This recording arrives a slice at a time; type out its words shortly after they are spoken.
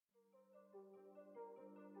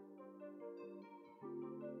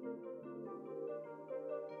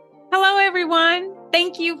everyone.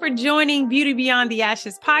 Thank you for joining Beauty Beyond the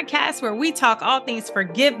Ashes podcast, where we talk all things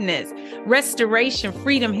forgiveness, restoration,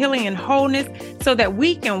 freedom, healing, and wholeness so that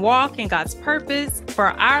we can walk in God's purpose for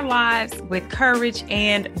our lives with courage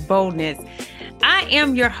and boldness. I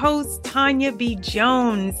am your host, Tanya B.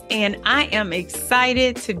 Jones, and I am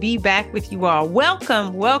excited to be back with you all.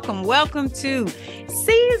 Welcome to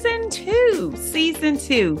season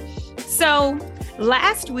two. So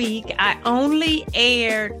last week, I only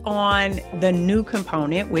aired on the new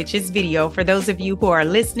component, which is video. For those of you who are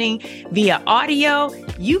listening via audio,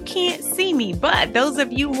 you can't see me, but those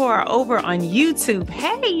of you who are over on YouTube,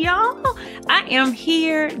 hey y'all, I am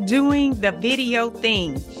here doing the video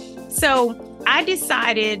thing. So I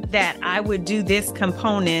decided that I would do this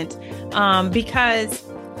component because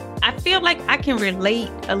I feel like I can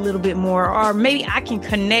relate a little bit more, or maybe I can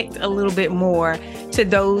connect a little bit more to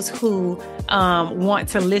those who want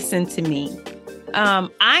to listen to me.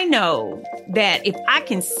 I know that if I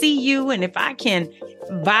can see you and if I can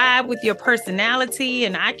vibe with your personality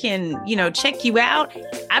and I can, check you out,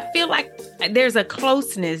 I feel like there's a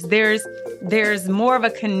closeness. There's more of a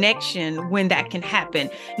connection when that can happen.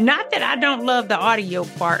 Not that I don't love the audio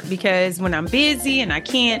part, because when I'm busy and I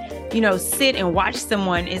can't, sit and watch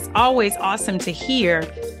someone, it's always awesome to hear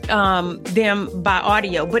them by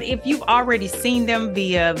audio. But if you've already seen them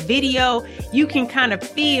via video, you can kind of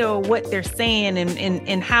feel what they're saying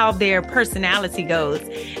and how their personality goes.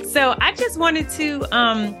 So I just wanted to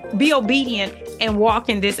be obedient and walk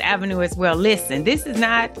in this avenue as well. Listen, this is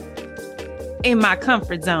not in my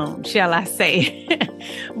comfort zone, shall I say,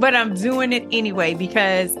 but I'm doing it anyway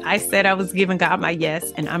because I said I was giving God my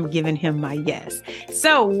yes, and I'm giving him my yes.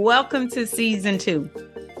 So welcome to season 2.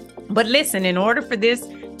 But listen, in order for this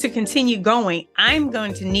to continue going, I'm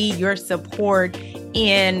going to need your support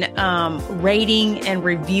in rating and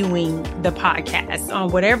reviewing the podcast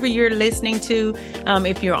on whatever you're listening to.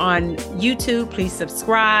 If you're on YouTube, please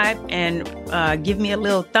subscribe and give me a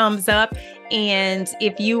little thumbs up. And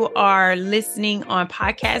if you are listening on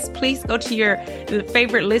podcast, please go to your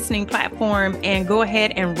favorite listening platform and go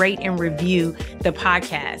ahead and rate and review the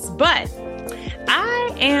podcast. But I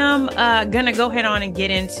am going to go ahead on and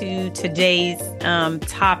get into today's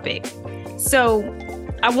topic. So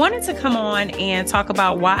I wanted to come on and talk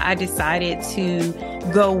about why I decided to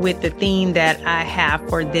go with the theme that I have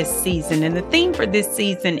for this season. And the theme for this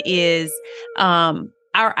season is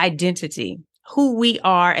our identity, who we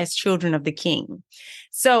are as children of the King.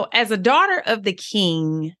 So as a daughter of the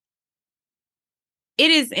King, it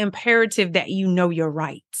is imperative that you know your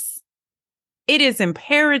rights. It is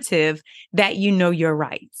imperative that you know your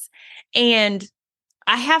rights. And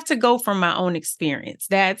I have to go from my own experience.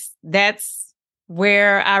 That's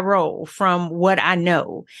where I roll from what I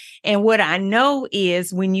know. And what I know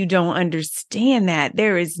is when you don't understand that,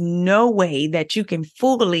 there is no way that you can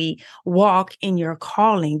fully walk in your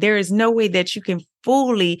calling. There is no way that you can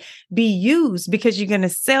fully be used, because you're going to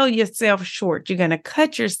sell yourself short. You're going to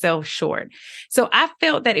cut yourself short. So I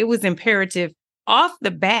felt that it was imperative off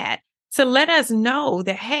the bat to let us know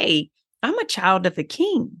that, hey, I'm a child of the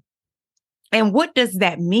King. And what does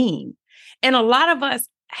that mean? And a lot of us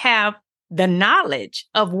have the knowledge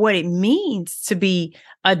of what it means to be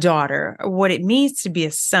a daughter, or what it means to be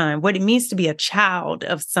a son, what it means to be a child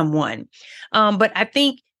of someone. But I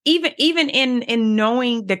think even in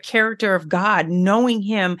knowing the character of God, knowing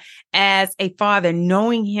him as a father,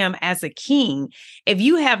 knowing him as a king, if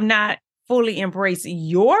you have not fully embraced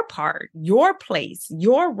your part, your place,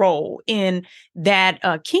 your role in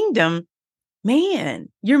that kingdom, man,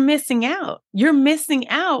 you're missing out. You're missing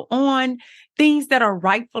out on things that are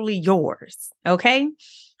rightfully yours. Okay.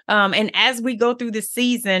 And as we go through the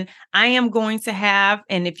season, I am going to have,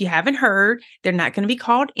 and if you haven't heard, they're not going to be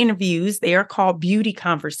called interviews. They are called beauty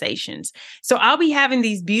conversations. So I'll be having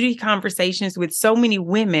these beauty conversations with so many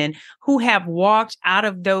women who have walked out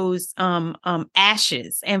of those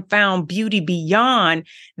ashes and found beauty beyond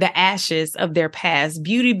the ashes of their past,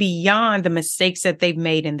 beauty beyond the mistakes that they've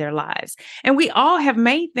made in their lives. And we all have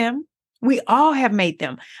made them. We all have made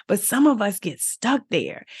them, but some of us get stuck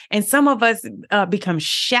there, and some of us become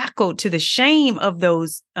shackled to the shame of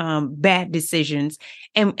those bad decisions,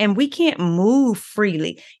 and we can't move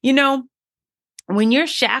freely. When you're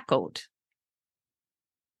shackled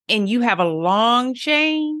and you have a long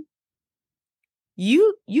chain,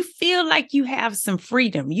 you feel like you have some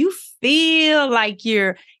freedom. You feel like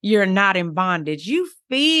you're not in bondage. You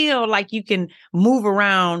feel like you can move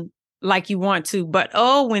around like you want to. But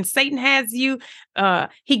when Satan has you,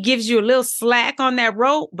 he gives you a little slack on that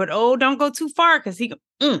rope, but don't go too far, because he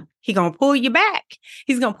gonna pull you back.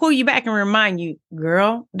 He's gonna pull you back and remind you,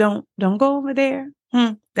 girl, don't go over there.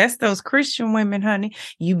 That's those Christian women, honey.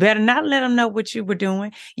 You better not let them know what you were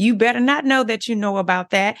doing. You better not know that you know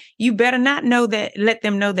about that. You better not let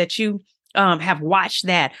them know that you have watched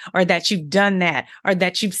that, or that you've done that, or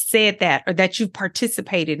that you've said that, or that you've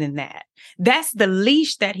participated in that. That's the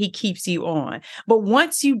leash that he keeps you on. But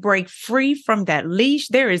once you break free from that leash,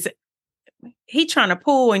 he trying to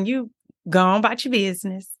pull, and you go on about your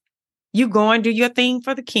business. You go and do your thing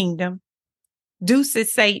for the kingdom.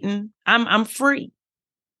 Deuces, Satan. I'm free.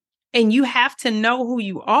 And you have to know who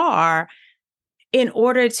you are in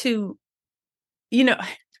order to,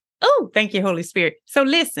 oh, thank you, Holy Spirit. So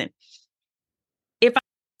listen,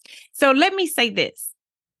 so let me say this.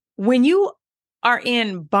 When you are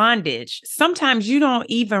in bondage, sometimes you don't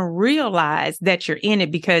even realize that you're in it,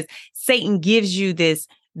 because Satan gives you this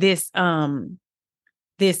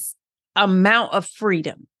amount of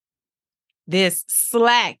freedom, this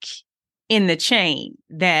slack in the chain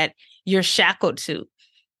that you're shackled to.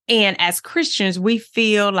 And as Christians, we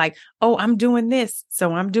feel like, oh, I'm doing this,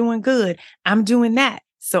 so I'm doing good. I'm doing that,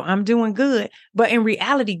 so I'm doing good. But in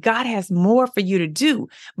reality, God has more for you to do.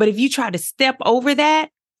 But if you try to step over that,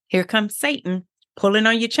 here comes Satan pulling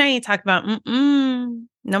on your chain, talking about,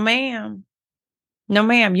 no, ma'am. No,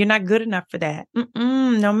 ma'am, you're not good enough for that.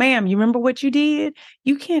 No, ma'am, you remember what you did?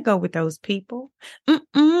 You can't go with those people.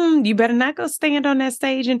 You better not go stand on that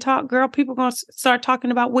stage and talk, girl. People going to start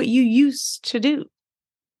talking about what you used to do.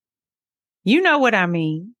 You know what I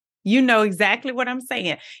mean. You know exactly what I'm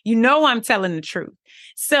saying. You know I'm telling the truth.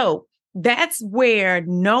 So that's where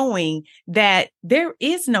knowing that there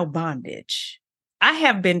is no bondage. I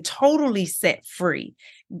have been totally set free.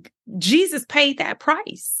 Jesus paid that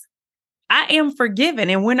price. I am forgiven.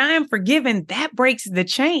 And when I am forgiven, that breaks the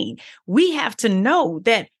chain. We have to know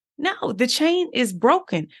that, no, the chain is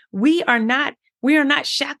broken. We are not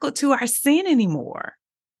shackled to our sin anymore.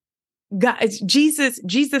 God, Jesus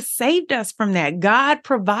saved us from that. God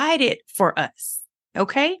provided for us.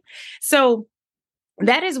 Okay. So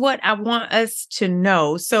that is what I want us to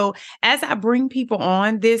know. So as I bring people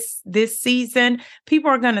on this season, people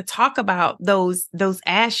are going to talk about those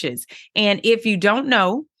ashes. And if you don't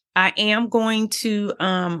know, I am going to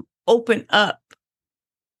open up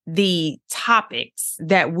the topics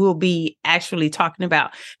that we'll be actually talking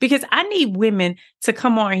about, because I need women to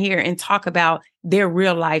come on here and talk about their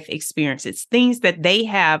real life experiences, things that they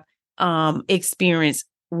have experienced,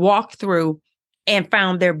 walked through, and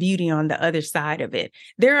found their beauty on the other side of it.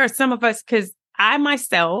 There are some of us, because I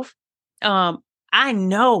myself, I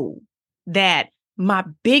know that my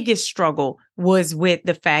biggest struggle was with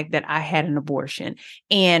the fact that I had an abortion,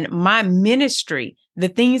 and my ministry, the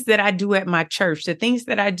things that I do at my church, the things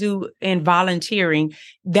that I do in volunteering,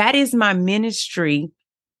 that is my ministry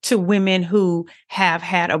to women who have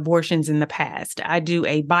had abortions in the past. I do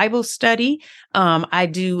a Bible study. I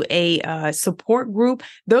do a support group.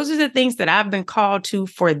 Those are the things that I've been called to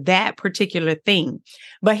for that particular thing.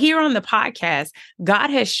 But here on the podcast, God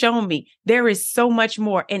has shown me there is so much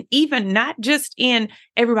more. And even not just in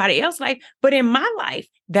everybody else's life, but in my life,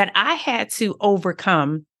 that I had to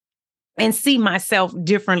overcome and see myself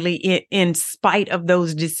differently in spite of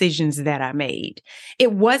those decisions that I made.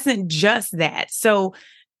 It wasn't just that. So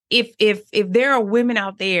if there are women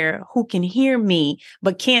out there who can hear me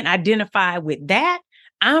but can't identify with that,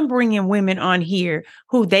 I'm bringing women on here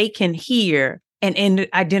who they can hear and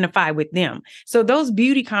identify with them. So those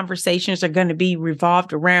beauty conversations are going to be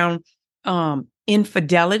revolved around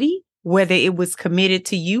infidelity, whether it was committed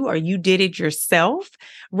to you or you did it yourself,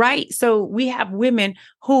 right? So we have women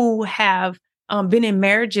who have been in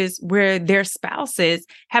marriages where their spouses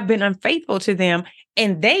have been unfaithful to them,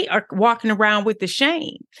 and they are walking around with the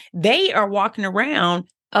shame. They are walking around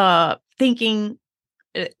thinking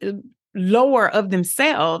lower of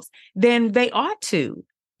themselves than they ought to,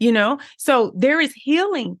 So there is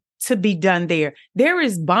healing to be done there. There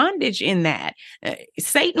is bondage in that.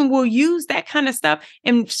 Satan will use that kind of stuff.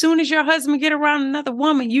 And as soon as your husband get around another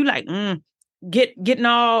woman, you like, getting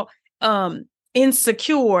all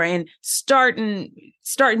insecure and starting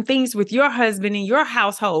things with your husband in your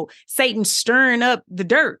household. Satan stirring up the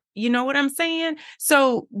dirt. You know what I'm saying?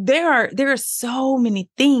 So there are so many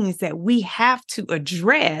things that we have to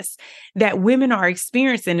address that women are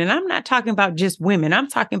experiencing. And I'm not talking about just women. I'm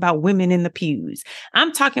talking about women in the pews.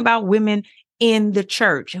 I'm talking about women in the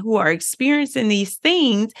church who are experiencing these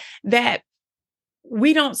things that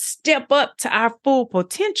we don't step up to our full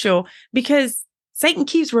potential because Satan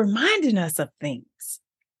keeps reminding us of things.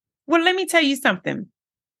 Well, let me tell you something.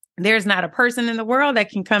 There's not a person in the world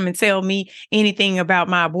that can come and tell me anything about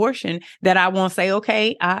my abortion that I won't say,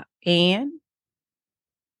 okay, and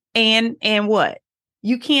what?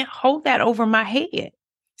 You can't hold that over my head.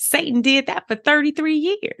 Satan did that for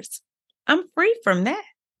 33 years. I'm free from that.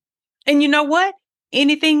 And you know what?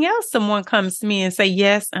 Anything else someone comes to me and say,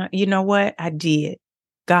 yes, you know what? I did.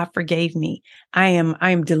 God forgave me. I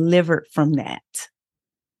am delivered from that.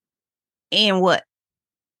 And what?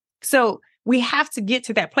 So we have to get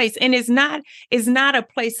to that place. And it's not a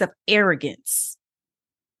place of arrogance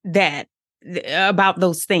that about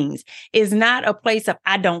those things. Is not a place of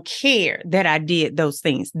I don't care that I did those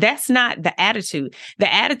things. That's not the attitude.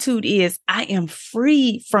 The attitude is I am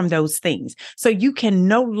free from those things. So you can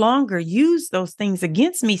no longer use those things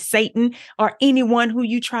against me, Satan, or anyone who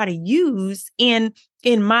you try to use in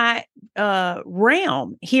my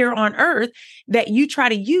realm here on earth that you try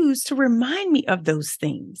to use to remind me of those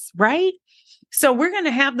things, right? So we're going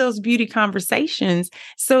to have those beauty conversations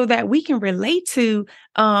so that we can relate to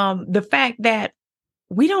the fact that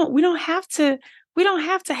we don't have to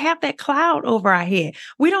have that cloud over our head.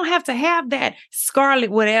 We don't have to have that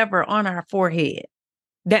scarlet whatever on our forehead,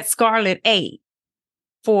 that scarlet A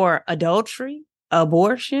for adultery,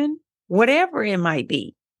 abortion, whatever it might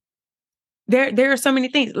be. There are so many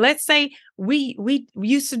things. Let's say we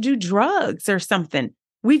used to do drugs or something.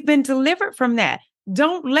 We've been delivered from that.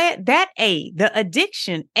 Don't let that A, the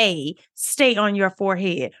addiction A, stay on your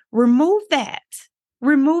forehead. Remove that.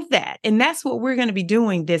 Remove that. And that's what we're going to be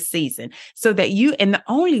doing this season so that and the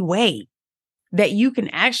only way that you can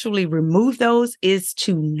actually remove those is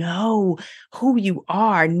to know who you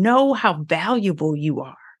are, know how valuable you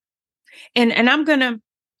are. And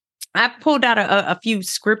I pulled out a few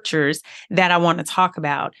scriptures that I want to talk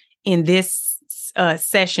about in this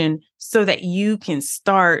session so that you can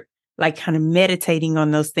start like kind of meditating on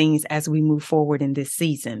those things as we move forward in this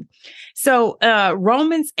season. So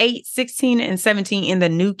Romans 8:16-17 in the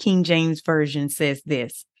New King James Version says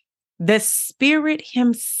this: the Spirit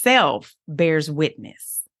himself bears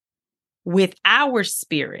witness with our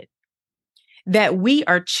spirit that we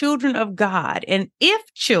are children of God. And if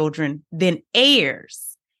children, then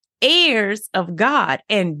heirs, heirs of God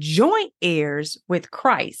and joint heirs with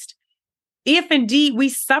Christ. If indeed we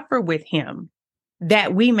suffer with him,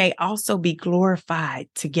 that we may also be glorified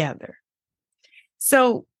together.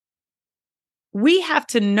 So we have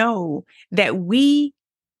to know that we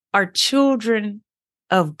are children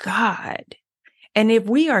of God. And if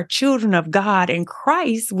we are children of God and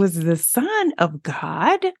Christ was the Son of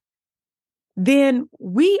God, then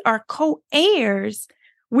we are co-heirs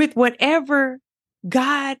with whatever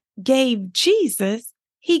God gave Jesus,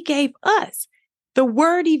 he gave us. The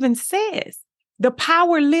word even says the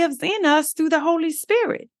power lives in us through the Holy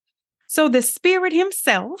Spirit. So the Spirit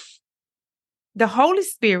himself, the Holy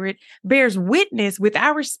Spirit, bears witness with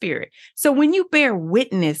our spirit. So when you bear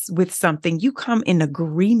witness with something, you come in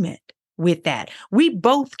agreement with that. We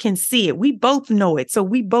both can see it. We both know it. So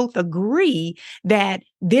we both agree that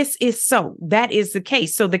this is so. That is the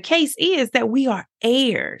case. So the case is that we are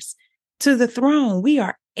heirs to the throne. We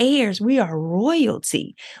are heirs. We are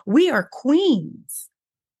royalty. We are queens.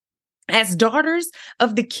 As daughters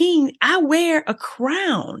of the King, I wear a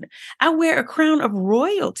crown. I wear a crown of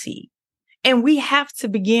royalty. And we have to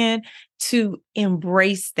begin to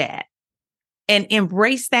embrace that and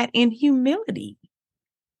embrace that in humility.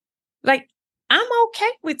 Like, I'm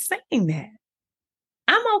okay with saying that.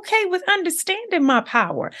 I'm okay with understanding my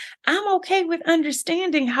power. I'm okay with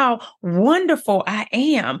understanding how wonderful I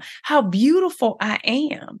am, how beautiful I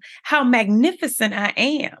am, how magnificent I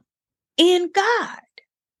am in God.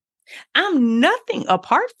 I'm nothing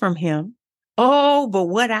apart from him. Oh, but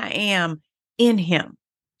what I am in him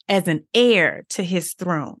as an heir to his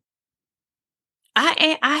throne.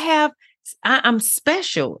 I'm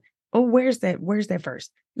special. Oh, where's that verse?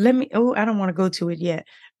 I don't want to go to it yet,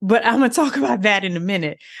 but I'm going to talk about that in a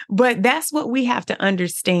minute. But that's what we have to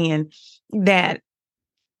understand, that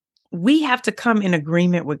we have to come in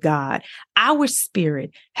agreement with God. Our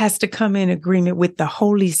spirit has to come in agreement with the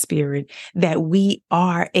Holy Spirit that we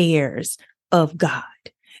are heirs of God,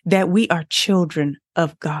 that we are children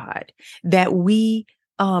of God, that we,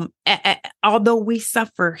 although we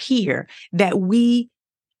suffer here, that we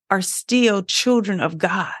are still children of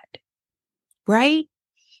God, right?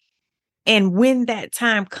 And when that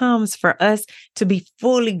time comes for us to be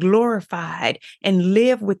fully glorified and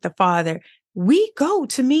live with the Father, we go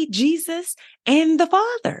to meet Jesus and the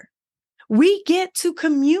Father. We get to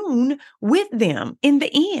commune with them in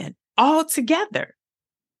the end, all together.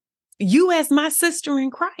 You as my sister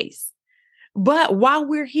in Christ. But while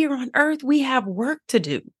we're here on earth, we have work to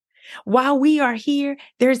do. While we are here,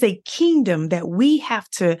 there's a kingdom that we have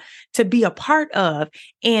to be a part of.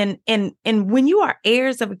 And when you are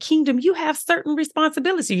heirs of a kingdom, you have certain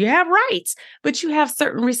responsibilities. You have rights, but you have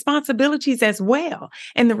certain responsibilities as well.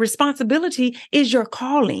 And the responsibility is your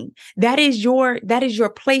calling. That is your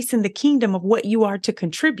place in the kingdom of what you are to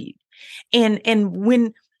contribute. And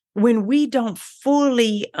when we don't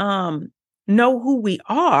fully know who we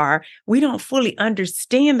are, we don't fully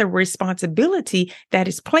understand the responsibility that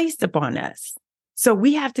is placed upon us. So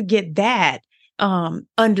we have to get that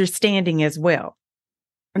understanding as well.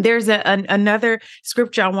 There's another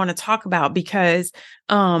scripture I want to talk about, because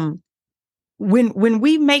when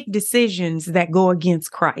we make decisions that go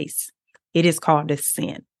against Christ, it is called a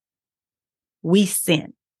sin. We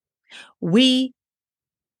sin. We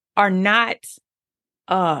are not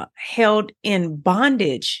held in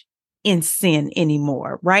bondage in sin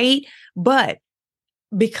anymore, right? But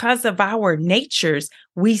because of our natures,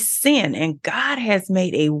 we sin, and God has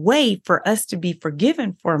made a way for us to be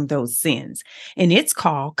forgiven from those sins. And it's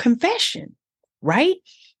called confession, right?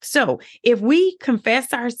 So if we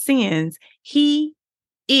confess our sins, He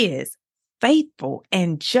is faithful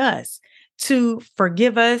and just to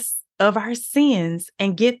forgive us of our sins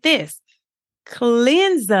and, get this,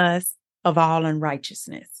 cleanse us of all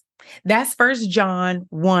unrighteousness. That's 1 John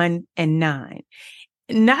 1:9.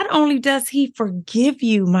 Not only does He forgive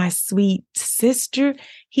you, my sweet sister,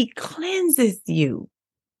 He cleanses you.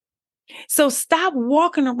 So stop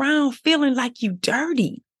walking around feeling like you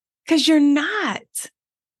dirty, because you're not.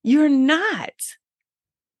 You're not.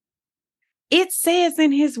 It says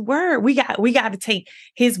in His word, we got to take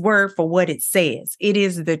His word for what it says. It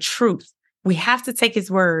is the truth. We have to take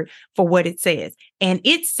His word for what it says. And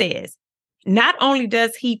it says, not only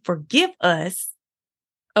does He forgive us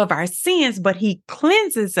of our sins, but He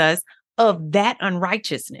cleanses us of that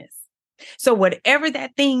unrighteousness. So whatever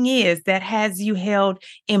that thing is that has you held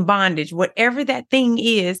in bondage, whatever that thing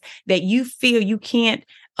is that you feel you can't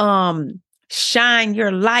shine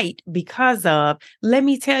your light because of, let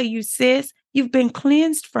me tell you, sis, you've been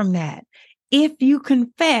cleansed from that. If you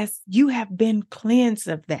confess, you have been cleansed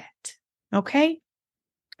of that. Okay?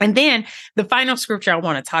 And then the final scripture I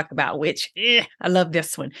want to talk about, which I love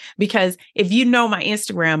this one, because if you know my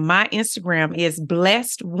Instagram is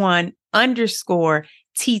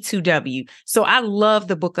blessed1_T2W. So I love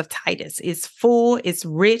the book of Titus. It's full, it's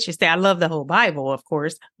rich. I love the whole Bible, of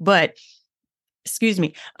course, but excuse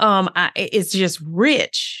me. It's just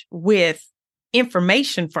rich with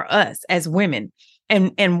information for us as women.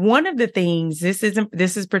 And one of the things, this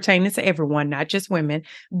is pertaining to everyone, not just women,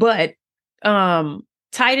 but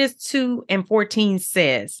Titus 2:14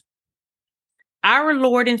 says, our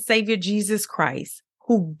Lord and Savior Jesus Christ,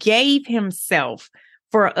 who gave Himself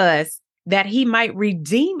for us that He might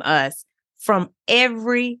redeem us from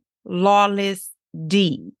every lawless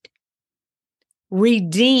deed.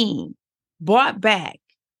 Redeem, bought back.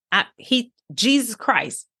 Jesus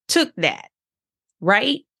Christ took that,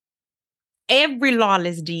 right? Every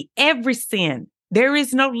lawless deed, every sin. There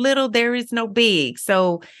is no little, there is no big.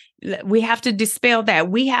 So we have to dispel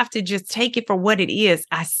that. We have to just take it for what it is.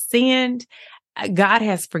 I sinned. God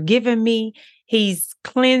has forgiven me. He's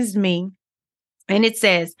cleansed me. And it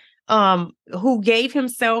says, who gave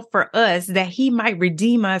Himself for us that He might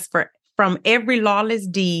redeem us from every lawless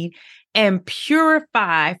deed and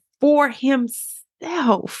purify for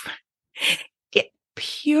Himself. Get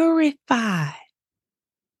purified.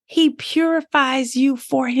 He purifies you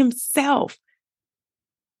for Himself.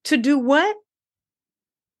 To do what?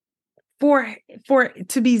 For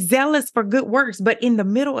to be zealous for good works. But in the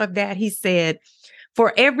middle of that, He said,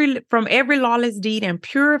 from every lawless deed, and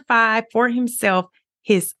purify for Himself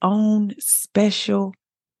His own special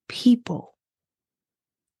people.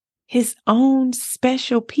 His own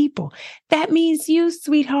special people. That means you,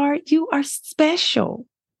 sweetheart, you are special.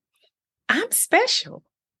 I'm special.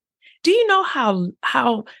 Do you know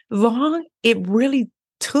how long it really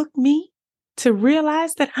took me to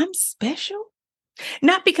realize that I'm special?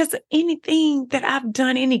 Not because of anything that I've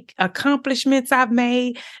done, any accomplishments I've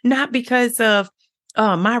made, not because of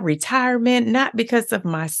my retirement, not because of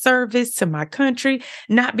my service to my country,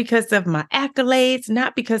 not because of my accolades,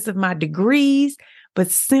 not because of my degrees,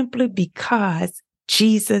 but simply because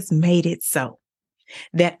Jesus made it so.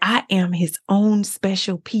 That I am His own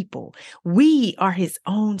special people. We are His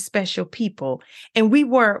own special people. And we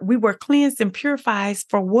were cleansed and purified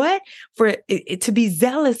for what? For to be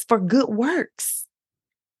zealous for good works.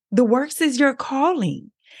 The works is your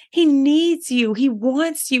calling. He needs you. He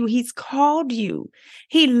wants you. He's called you.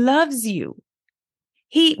 He loves you.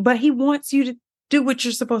 But He wants you to do what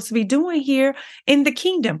you're supposed to be doing here in the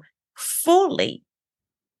kingdom fully.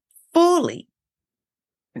 fully.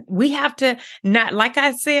 We have to not, like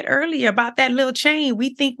I said earlier about that little chain,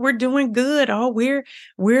 we think we're doing good. Oh, we're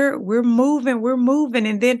moving.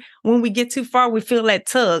 And then when we get too far, we feel that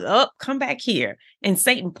tug up, come back here. And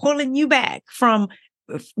Satan pulling you back from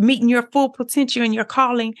meeting your full potential and your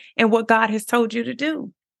calling and what God has told you to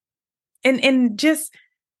do. And just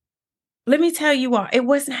let me tell you all, it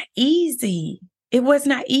was not easy. It was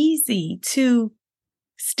not easy to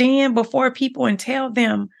stand before people and tell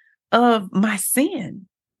them of my sin,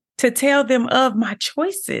 to tell them of my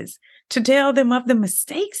choices, to tell them of the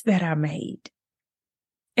mistakes that I made.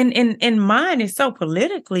 And mine is so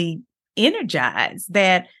politically energized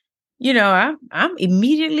that, I'm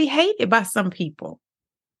immediately hated by some people.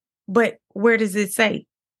 But where does it say?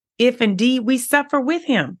 If indeed we suffer with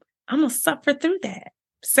him, I'm going to suffer through that.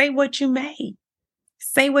 Say what you may.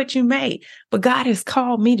 Say what you may. But God has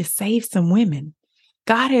called me to save some women.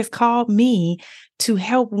 God has called me to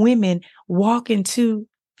help women walk into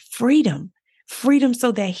freedom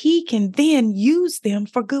so that he can then use them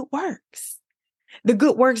for good works, the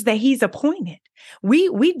good works that he's appointed.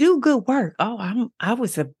 We do good work. Oh,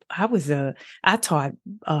 I taught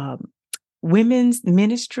women's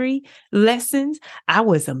ministry lessons. I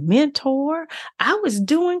was a mentor. I was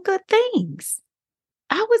doing good things.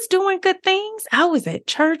 I was at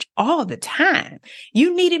church all the time.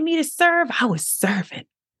 You needed me to serve. I was serving.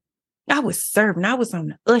 I was on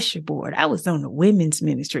the usher board. I was on the women's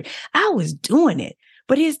ministry. I was doing it.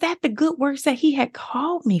 But is that the good works that he had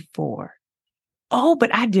called me for? Oh,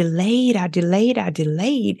 but I delayed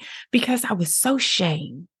because I was so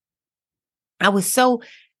ashamed. I was so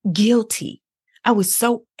guilty. I was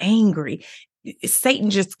so angry. Satan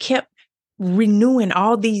just kept renewing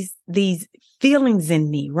all these feelings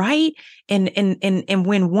in me, right? And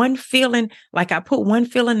when one feeling, like I put one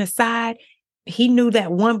feeling aside, he knew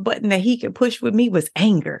that one button that he could push with me was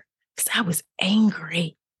anger, because I was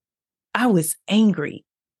angry.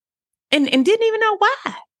 And didn't even know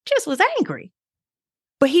why. Just was angry.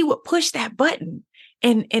 But he would push that button.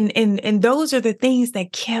 And those are the things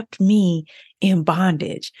that kept me in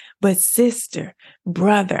bondage. But sister,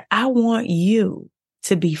 brother, I want you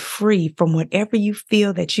to be free from whatever you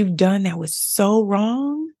feel that you've done that was so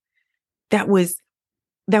wrong, that was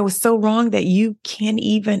so wrong that you can't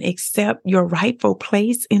even accept your rightful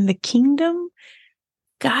place in the kingdom.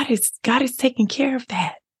 God is taking care of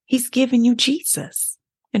that. He's given you Jesus.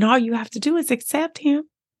 And all you have to do is accept him.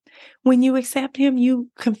 When you accept him, you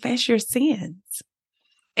confess your sins.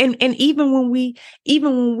 And even when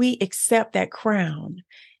we accept that crown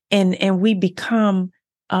and we become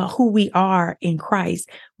who we are in Christ,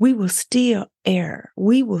 we will still err.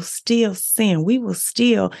 We will still sin. We will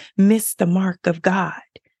still miss the mark of God.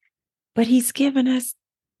 But he's given us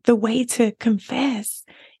the way to confess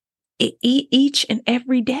each and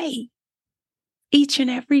every day. Each and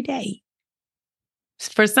every day.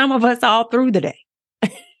 For some of us, all through the day.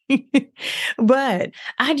 But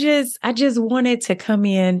I just wanted to come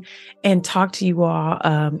in and talk to you all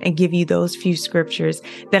and give you those few scriptures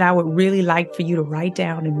that I would really like for you to write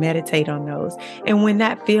down and meditate on those. And when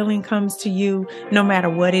that feeling comes to you, no matter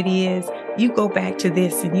what it is, you go back to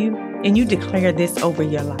this and you declare this over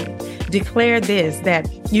your life. Declare this,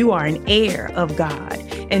 that you are an heir of God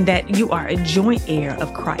and that you are a joint heir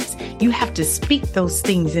of Christ. You have to speak those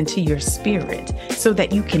things into your spirit so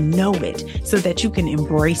that you can know it, so that you can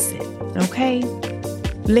embrace it. Okay?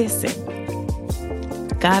 Listen,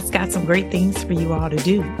 God's got some great things for you all to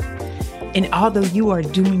do. And although you are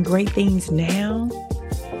doing great things now,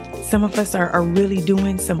 some of us are really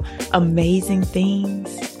doing some amazing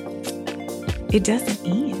things. It doesn't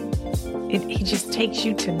end. It just takes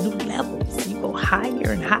you to new levels. You go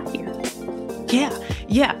higher and higher. Yeah.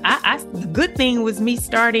 The good thing was me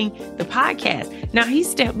starting the podcast. Now he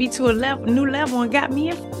stepped me to a new level and got me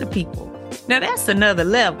in front of people. Now that's another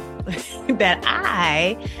level that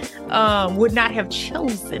I would not have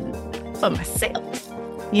chosen for myself,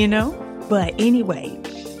 But anyway,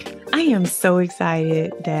 I am so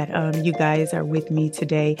excited that you guys are with me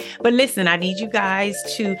today. But listen, I need you guys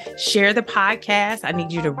to share the podcast. I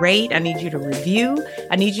need you to rate. I need you to review.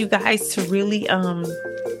 I need you guys to really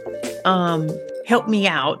help me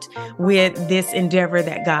out with this endeavor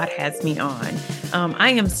that God has me on. I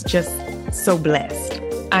am just so blessed.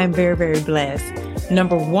 I'm very, very blessed.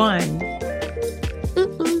 Number one,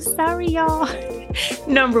 sorry, y'all.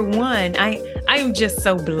 Number one, I am just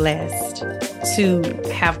so blessed to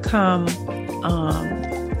have come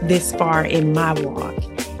this far in my walk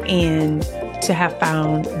and to have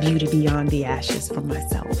found beauty beyond the ashes for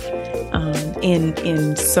myself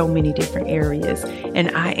in so many different areas.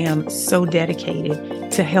 And I am so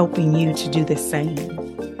dedicated to helping you to do the same.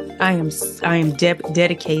 I am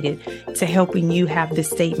dedicated to helping you have the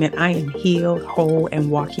statement, I am healed, whole,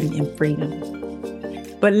 and walking in freedom.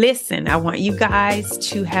 But listen, I want you guys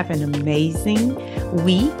to have an amazing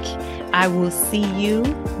week. I will see you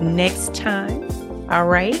next time. All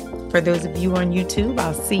right. For those of you on YouTube,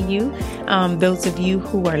 I'll see you. Those of you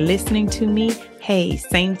who are listening to me, hey,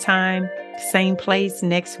 same time, same place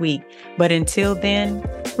next week. But until then,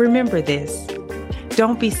 remember this.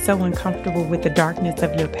 Don't be so uncomfortable with the darkness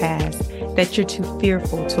of your past that you're too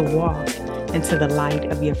fearful to walk into the light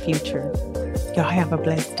of your future. Y'all have a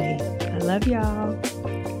blessed day. I love y'all.